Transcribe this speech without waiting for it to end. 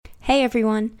Hey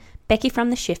everyone, Becky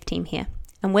from the Shift team here,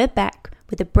 and we're back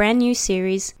with a brand new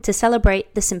series to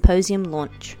celebrate the Symposium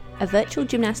launch, a virtual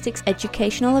gymnastics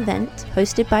educational event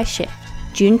hosted by Shift,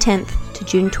 June 10th to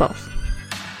June 12th.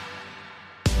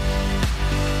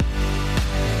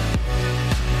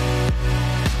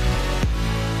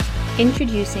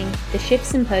 Introducing the Shift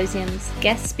Symposium's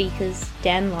guest speakers,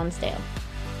 Dan Lonsdale.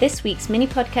 This week's mini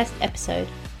podcast episode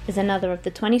is another of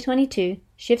the 2022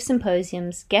 Shift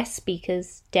Symposium's guest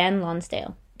speakers, Dan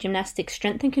Lonsdale, gymnastics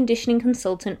strength and conditioning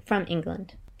consultant from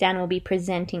England. Dan will be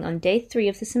presenting on day 3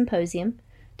 of the symposium,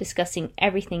 discussing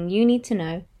everything you need to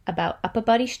know about upper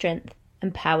body strength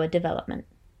and power development.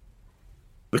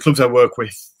 The clubs I work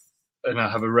with and I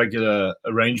have a regular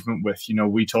arrangement with,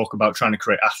 we talk about trying to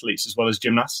create athletes as well as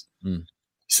gymnasts.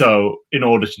 So in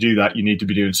order to do that, you need to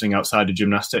be doing something outside of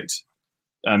gymnastics.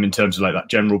 In terms of like that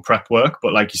general prep work.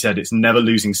 But like you said, it's never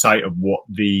losing sight of what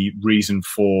the reason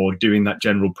for doing that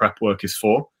general prep work is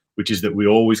for, which is that we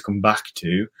always come back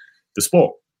to the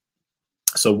sport.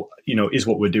 So, is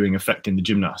what we're doing affecting the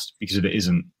gymnast? Because if it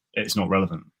isn't, it's not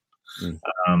relevant.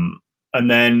 And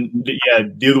then,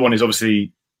 the other one is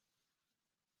obviously,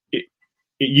 it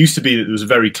used to be that there was a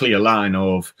very clear line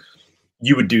of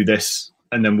you would do this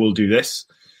and then we'll do this.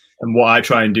 And what I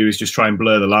try and do is just try and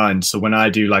blur the lines. So when I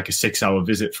do like a 6-hour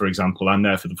visit, for example, I'm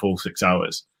there for the full 6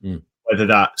 hours. Whether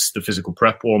that's the physical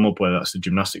prep warm-up, whether that's the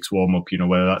gymnastics warm-up,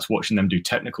 whether that's watching them do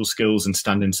technical skills and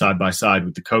standing side by side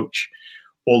with the coach,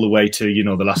 all the way to,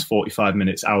 the last 45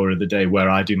 minutes, hour of the day where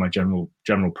I do my general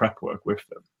prep work with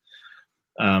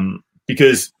them.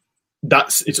 Because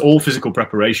it's all physical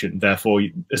preparation. Therefore,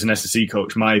 as an SSE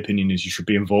coach, my opinion is you should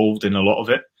be involved in a lot of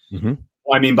it.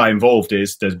 What I mean by involved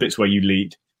is there's bits where you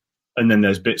lead, and then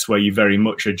there's bits where you very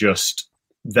much are just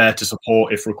there to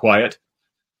support if required.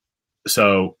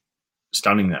 So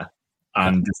standing there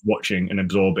and just watching and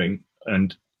absorbing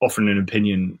and offering an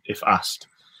opinion if asked,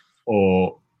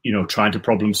 or, trying to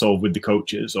problem solve with the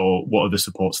coaches or what other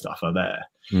support staff are there.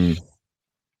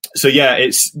 So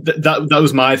it's that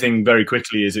was my thing very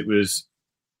quickly, is it was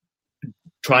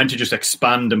trying to just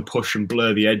expand and push and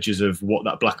blur the edges of what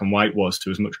that black and white was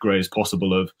to as much grey as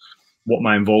possible of what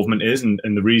my involvement is. And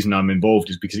the reason I'm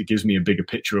involved is because it gives me a bigger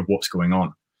picture of what's going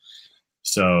on.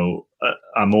 So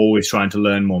I'm always trying to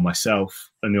learn more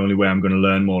myself. And the only way I'm going to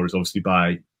learn more is obviously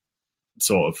by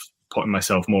sort of putting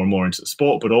myself more and more into the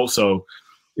sport, but also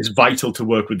it's vital to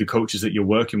work with the coaches that you're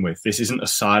working with. This isn't a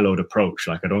siloed approach.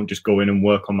 Like I don't just go in and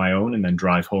work on my own and then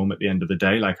drive home at the end of the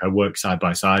day. Like I work side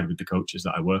by side with the coaches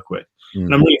that I work with.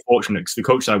 And I'm really fortunate because the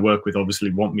coaches I work with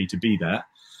obviously want me to be there.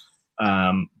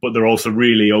 But they're also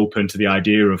really open to the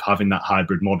idea of having that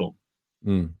hybrid model.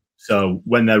 So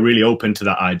when they're really open to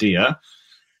that idea,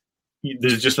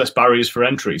 there's just less barriers for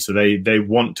entry. So they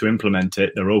want to implement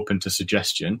it. They're open to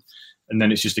suggestion. And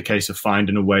then it's just a case of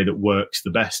finding a way that works the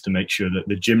best to make sure that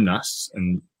the gymnasts,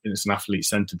 and it's an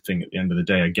athlete-centered thing at the end of the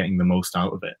day, are getting the most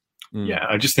out of it. Yeah,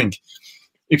 I just think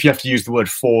if you have to use the word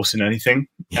force in anything,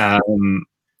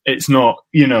 it's not,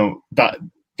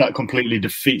 that completely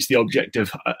defeats the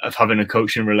objective of having a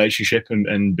coaching relationship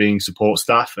and being support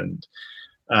staff. And,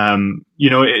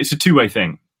 it's a two-way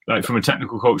thing. Like from a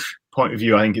technical coach point of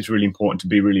view, I think it's really important to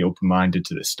be really open-minded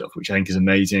to this stuff, which I think is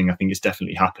amazing. I think it's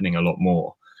definitely happening a lot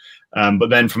more. But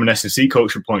then from an SSE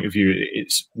coach point of view,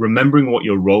 it's remembering what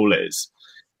your role is.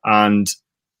 And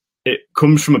it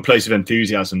comes from a place of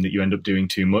enthusiasm that you end up doing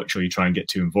too much or you try and get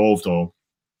too involved, or,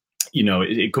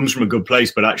 it comes from a good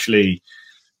place, but actually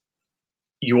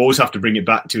you always have to bring it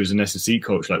back to, as an SSE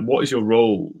coach, like what is your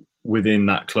role within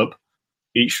that club?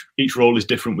 Each role is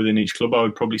different within each club, I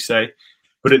would probably say.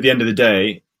 But at the end of the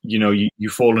day, you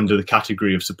fall under the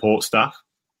category of support staff.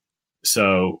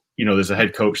 So, there's a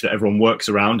head coach that everyone works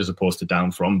around as opposed to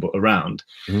down from, but around.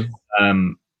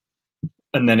 And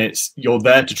then you're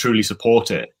there to truly support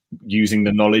it using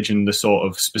the knowledge and the sort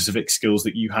of specific skills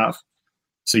that you have.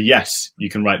 So yes, you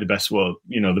can write the best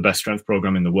the best strength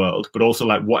program in the world, but also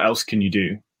like, what else can you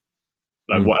do?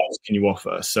 Like, what else can you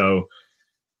offer? So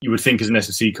you would think as an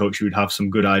SSE coach, you would have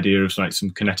some good idea of like some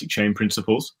kinetic chain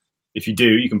principles. If you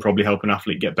do, you can probably help an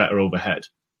athlete get better overhead.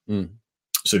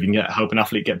 So if you can help an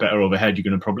athlete get better overhead, you're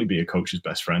going to probably be a coach's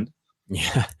best friend.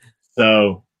 Yeah.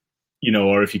 So,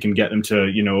 or if you can get them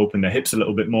to, open their hips a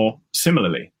little bit more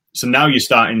similarly. So now you're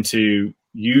starting to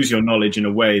use your knowledge in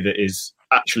a way that is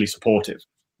actually supportive,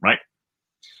 right?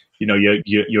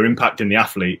 You're impacting the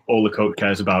athlete. All the coach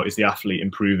cares about is the athlete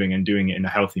improving and doing it in a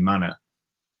healthy manner.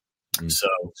 So,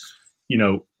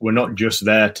 we're not just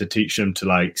there to teach them to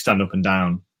like stand up and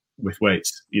down with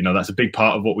weights. That's a big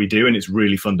part of what we do, and it's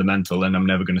really fundamental, and I'm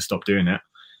never going to stop doing it.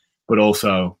 But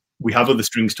also we have other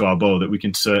strings to our bow that we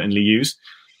can certainly use.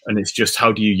 And it's just,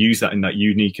 how do you use that in that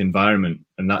unique environment?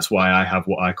 And that's why I have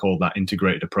what I call that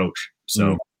integrated approach.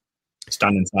 So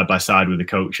standing side by side with the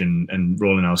coach and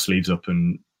rolling our sleeves up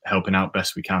and helping out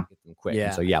best we can. Quick.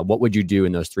 Yeah. So what would you do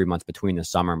in those 3 months between the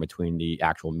summer and between the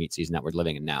actual meet season that we're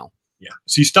living in now? Yeah.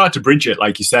 So you start to bridge it,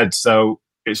 like you said. So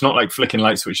it's not like flicking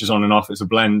light switches on and off. It's a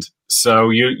blend. So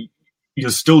you're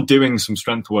still doing some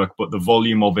strength work, but the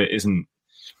volume of it isn't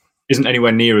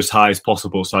anywhere near as high as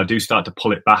possible. So I do start to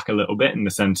pull it back a little bit in the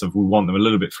sense of we want them a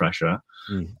little bit fresher.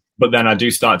 But then I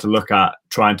do start to look at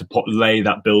trying to lay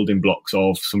that building blocks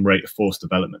of some rate of force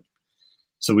development.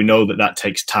 So we know that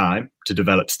takes time to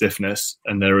develop stiffness,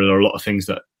 and there are a lot of things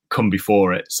that come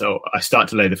before it. So I start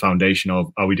to lay the foundation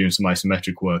of, are we doing some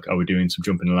isometric work? Are we doing some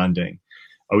jumping and landing?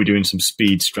 Are we doing some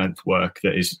speed strength work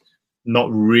that is not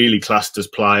really classed as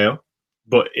plyo,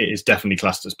 but it is definitely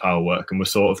classed as power work? And we're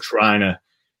sort of trying to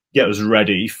get us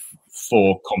ready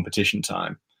for competition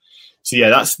time. So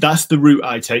yeah, that's the route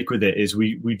I take with it, is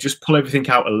we just pull everything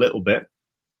out a little bit,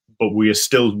 but we're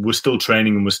still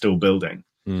training and we're still building.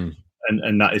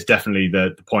 And that is definitely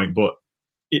the point, but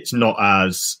it's not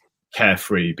as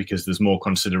carefree because there's more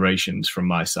considerations from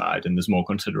my side and there's more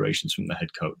considerations from the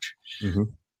head coach.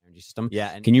 System.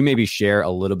 Yeah. Can you maybe share a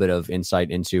little bit of insight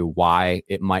into why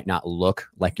it might not look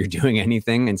like you're doing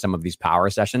anything in some of these power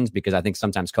sessions? Because I think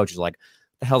sometimes coaches are like,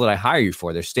 the hell did I hire you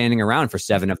for? They're standing around for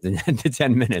 7 of the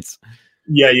 10 minutes.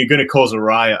 Yeah, you're going to cause a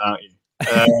riot, aren't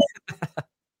you?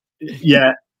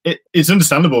 Yeah, it's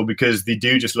understandable because they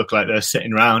do just look like they're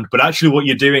sitting around. But actually what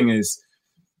you're doing is,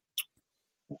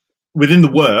 within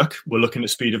the work, we're looking at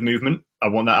speed of movement. I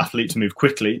want that athlete to move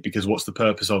quickly because what's the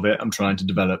purpose of it? I'm trying to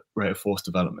develop rate of force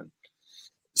development.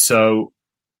 So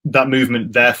that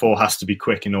movement therefore has to be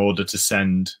quick in order to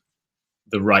send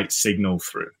the right signal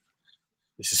through.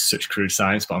 This is such crude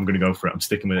science, but I'm going to go for it. I'm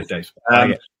sticking with it, Dave.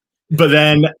 But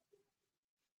then,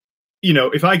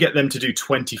 if I get them to do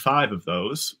 25 of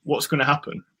those, what's going to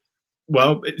happen?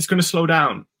 Well, it's going to slow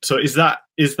down. So is that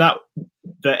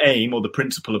the aim or the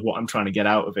principle of what I'm trying to get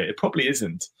out of it? It probably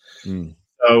isn't.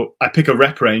 So I pick a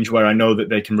rep range where I know that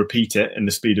they can repeat it and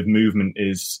the speed of movement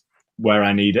is where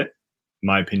I need it. In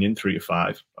my opinion, 3 to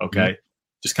 5. Okay.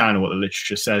 Just kind of what the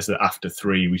literature says, that after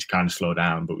 3, we kind of slow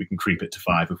down, but we can creep it to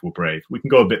 5 if we're brave. We can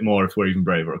go a bit more if we're even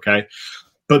braver. Okay.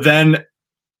 But then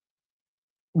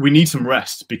we need some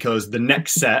rest because the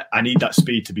next set, I need that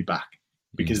speed to be back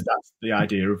because that's the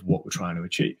idea of what we're trying to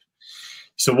achieve.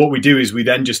 So what we do is we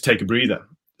then just take a breather.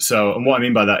 So, and what I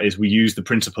mean by that is we use the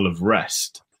principle of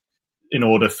rest in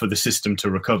order for the system to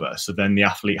recover. So then the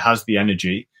athlete has the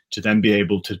energy to then be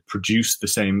able to produce the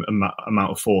same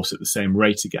amount of force at the same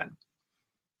rate again.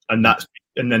 And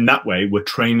then that way we're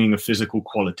training a physical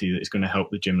quality that is going to help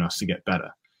the gymnast to get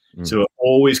better. So it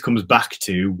always comes back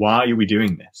to, why are we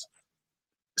doing this?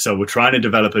 So we're trying to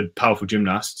develop a powerful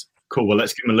gymnast. Cool. Well,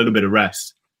 let's give them a little bit of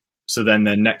rest. So then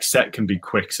their next set can be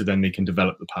quick. So then they can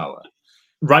develop the power.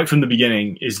 Right from the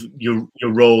beginning is your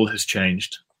role has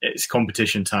changed. It's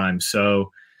competition time.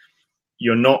 So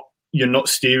you're not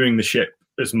steering the ship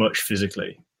as much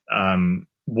physically.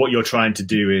 What you're trying to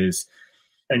do is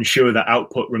ensure that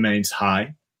output remains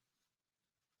high.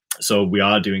 So we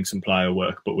are doing some plyo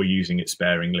work, but we're using it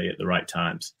sparingly at the right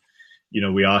times.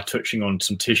 We are touching on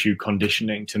some tissue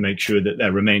conditioning to make sure that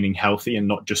they're remaining healthy and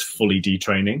not just fully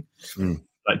detraining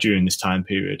like during this time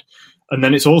period. And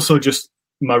then it's also just,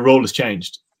 my role has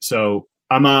changed. So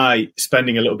am I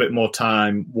spending a little bit more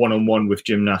time one-on-one with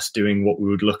gymnasts doing what we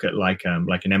would look at like an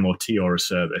MOT or a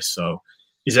service? So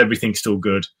is everything still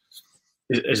good?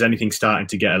 Is anything starting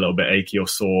to get a little bit achy or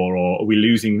sore, or are we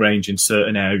losing range in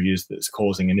certain areas that's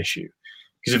causing an issue?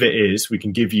 Because if it is, we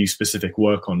can give you specific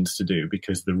work-ons to do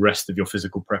because the rest of your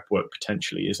physical prep work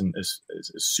potentially isn't as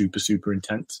super, super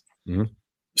intense.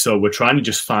 So we're trying to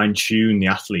just fine-tune the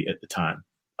athlete at the time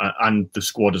and the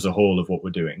squad as a whole of what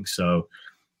we're doing. So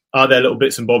are there little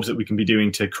bits and bobs that we can be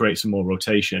doing to create some more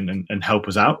rotation and help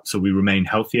us out so we remain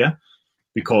healthier?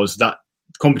 Because that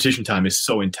competition time is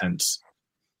so intense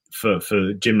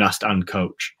for gymnast and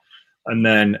coach. And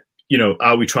then,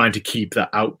 are we trying to keep that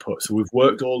output? So we've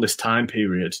worked all this time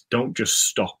period. Don't just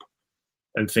stop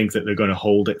and think that they're going to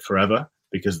hold it forever,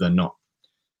 because they're not.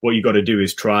 What you got to do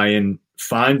is try and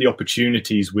find the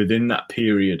opportunities within that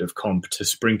period of comp to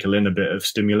sprinkle in a bit of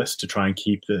stimulus to try and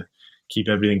keep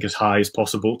everything as high as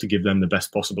possible to give them the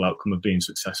best possible outcome of being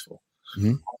successful.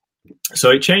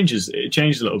 So it changes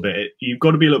a little bit. You've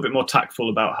got to be a little bit more tactful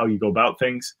about how you go about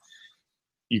things.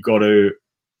 You've got to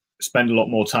spend a lot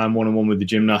more time one-on-one with the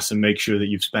gymnasts and make sure that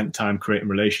you've spent time creating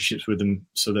relationships with them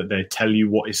so that they tell you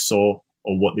what is sore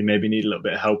or what they maybe need a little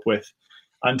bit of help with.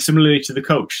 And similarly to the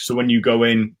coach. So when you go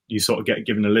in, you sort of get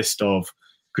given a list of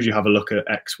could you have a look at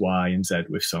X, Y, and Z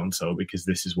with so-and-so, because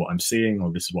this is what I'm seeing,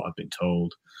 or this is what I've been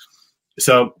told.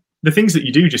 So the things that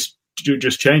you do just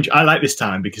change. I like this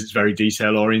time because it's very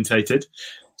detail orientated,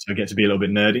 so I get to be a little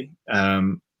bit nerdy.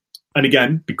 And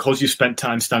again, because you spent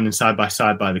time standing side by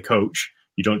side by the coach,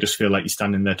 you don't just feel like you're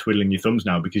standing there twiddling your thumbs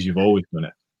now, because you've always done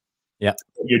it. Yeah,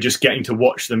 you're just getting to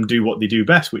watch them do what they do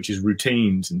best, which is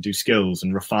routines and do skills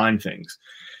and refine things.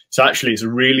 So actually, it's a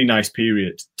really nice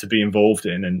period to be involved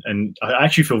in, and I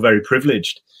actually feel very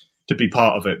privileged to be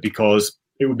part of it, because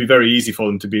it would be very easy for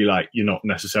them to be like, you not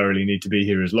necessarily need to be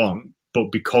here as long,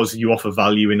 but because you offer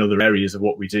value in other areas of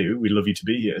what we do, we love you to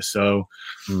be here. So,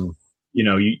 you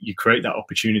know, you create that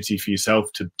opportunity for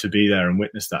yourself to be there and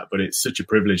witness that. But it's such a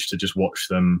privilege to just watch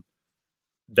them.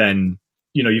 Then,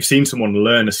 you know, you've seen someone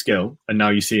learn a skill, and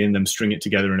now you're seeing them string it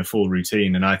together in a full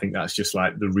routine. And I think that's just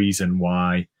like the reason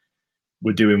why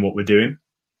we're doing what we're doing.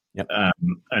 Yep.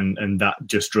 And that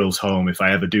just drills home. If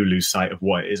I ever do lose sight of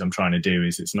what it is I'm trying to do,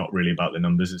 is it's not really about the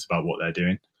numbers, it's about what they're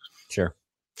doing. Sure.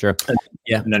 And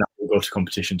then I will go to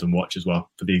competitions and watch as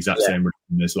well for the exact same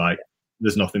reason.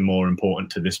 There's nothing more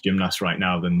important to this gymnast right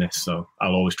now than this, so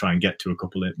I'll always try and get to a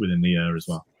couple within the year as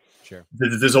well. Sure.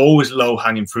 There's always low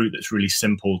hanging fruit that's really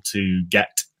simple to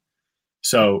get.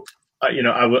 So you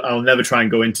know, I'll never try and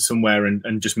go into somewhere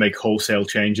and just make wholesale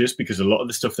changes, because a lot of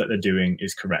the stuff that they're doing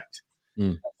is correct.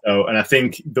 So, and I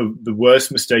think the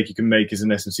worst mistake you can make as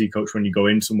an S&C coach when you go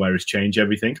in somewhere is change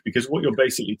everything, because what you're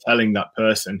basically telling that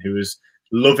person who has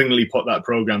lovingly put that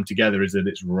program together is that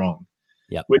it's wrong.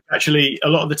 Yeah. Which actually, a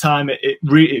lot of the time, it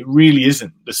really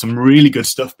isn't. There's some really good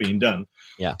stuff being done.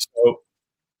 Yeah. So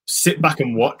sit back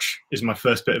and watch is my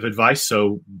first bit of advice.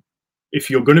 So if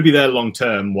you're going to be there long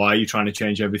term, why are you trying to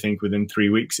change everything within 3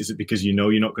 weeks? Is it because you know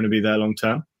you're not going to be there long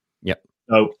term? Yep.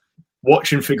 So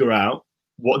watch and figure out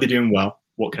what they're doing well.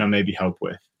 What can I maybe help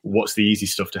with? What's the easy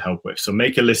stuff to help with? So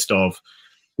make a list of,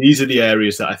 these are the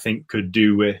areas that I think could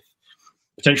do with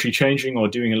potentially changing or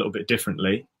doing a little bit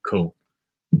differently. Cool.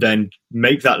 Then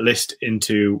make that list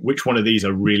into which one of these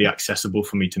are really accessible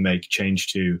for me to make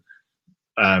change to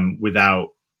without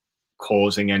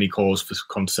causing any cause for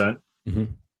concern.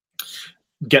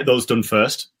 Get those done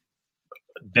first.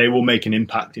 They will make an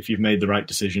impact if you've made the right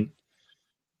decision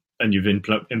and you've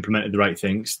implemented the right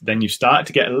things. Then you start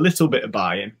to get a little bit of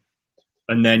buy-in,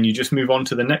 and then you just move on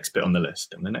to the next bit on the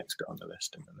list, and the next bit on the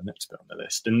list, and then the next bit on the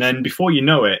list. And then before you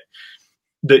know it,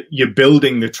 that you're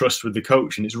building the trust with the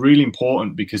coach. And it's really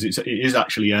important, because it is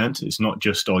actually earned. It's not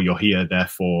just, oh, you're here,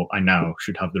 therefore I now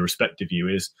should have the respect of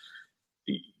you.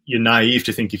 You're naive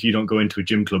to think if you don't go into a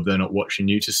gym club, they're not watching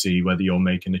you to see whether you're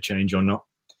making a change or not.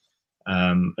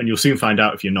 And you'll soon find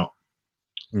out if you're not.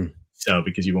 So,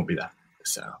 because you won't be there.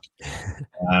 So,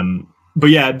 but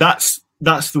yeah, that's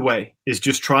the way, is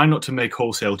just try not to make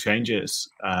wholesale changes.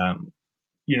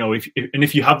 You know,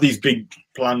 if you have these big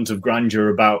plans of grandeur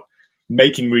about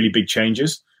making really big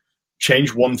changes,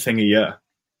 change one thing a year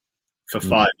for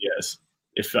 5 years.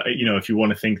 If you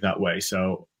want to think that way.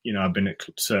 So, you know, I've been at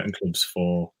certain clubs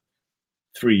for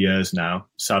 3 years now.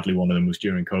 Sadly, one of them was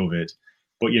during COVID.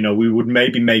 But, you know, we would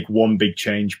maybe make one big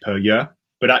change per year.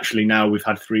 But actually now we've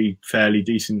had 3 fairly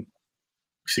decent,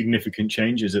 significant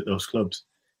changes at those clubs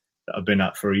that I've been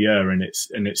at for a year. And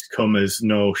it's come as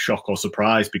no shock or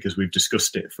surprise, because we've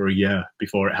discussed it for a year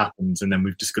before it happens. And then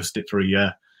we've discussed it for a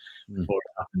year before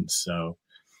it happens. So,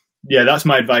 yeah, that's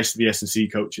my advice to the S&C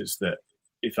coaches, that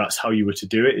if that's how you were to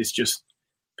do it, it's just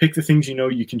pick the things you know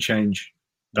you can change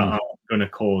that aren't going to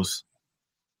cause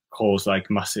like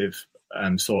massive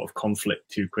sort of conflict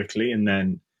too quickly. And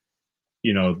then,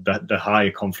 you know, that the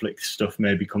higher conflict stuff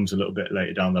maybe comes a little bit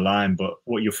later down the line. But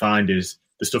what you'll find is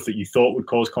the stuff that you thought would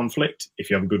cause conflict, if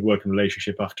you have a good working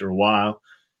relationship after a while,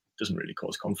 doesn't really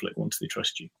cause conflict once they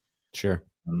trust you. Sure.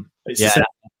 Go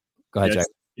ahead, Jack.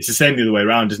 It's the same the other way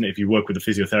around, isn't it? If you work with a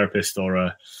physiotherapist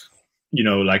or you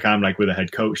know, like I'm like with a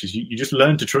head coach, is you just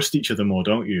learn to trust each other more,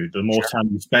 don't you? The more time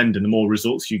you spend and the more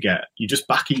results you get, you just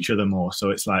back each other more. So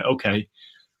it's like, okay,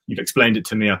 you've explained it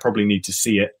to me. I probably need to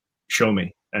see it. Show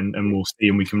me, and we'll see,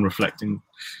 and we can reflect and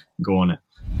go on it.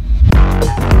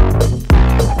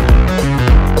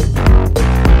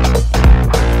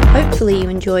 Hopefully you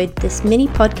enjoyed this mini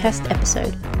podcast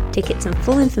episode. Tickets and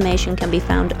full information can be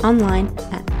found online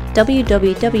at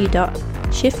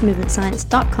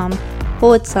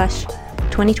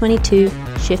www.shiftmovementscience.com/2022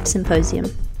 Shift Symposium.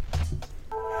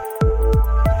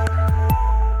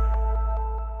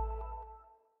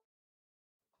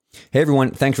 Hey,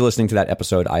 everyone. Thanks for listening to that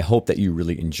episode. I hope that you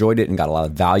really enjoyed it and got a lot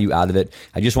of value out of it.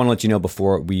 I just want to let you know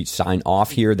before we sign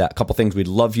off here that a couple things we'd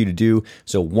love you to do.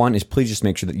 So one is please just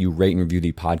make sure that you rate and review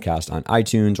the podcast on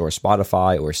iTunes or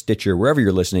Spotify or Stitcher, wherever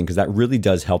you're listening, because that really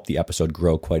does help the episode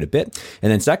grow quite a bit.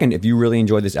 And then second, if you really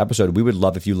enjoyed this episode, we would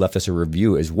love if you left us a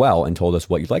review as well and told us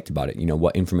what you liked about it. You know,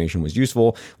 what information was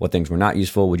useful, what things were not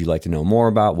useful, would you like to know more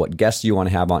about, what guests you want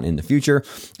to have on in the future.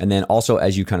 And then also,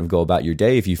 as you kind of go about your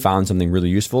day, if you found something really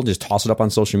useful, just toss it up on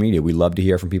social media. We love to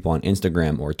hear from people on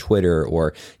Instagram or Twitter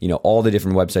or, you know, all the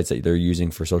different websites that they're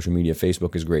using for social media.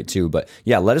 Facebook is great too. But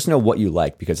yeah, let us know what you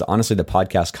like, because honestly, the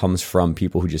podcast comes from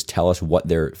people who just tell us what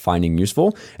they're finding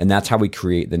useful. And that's how we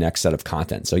create the next set of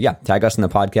content. So yeah, tag us in the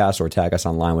podcast or tag us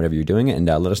online, whatever you're doing, and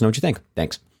let us know what you think.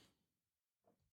 Thanks.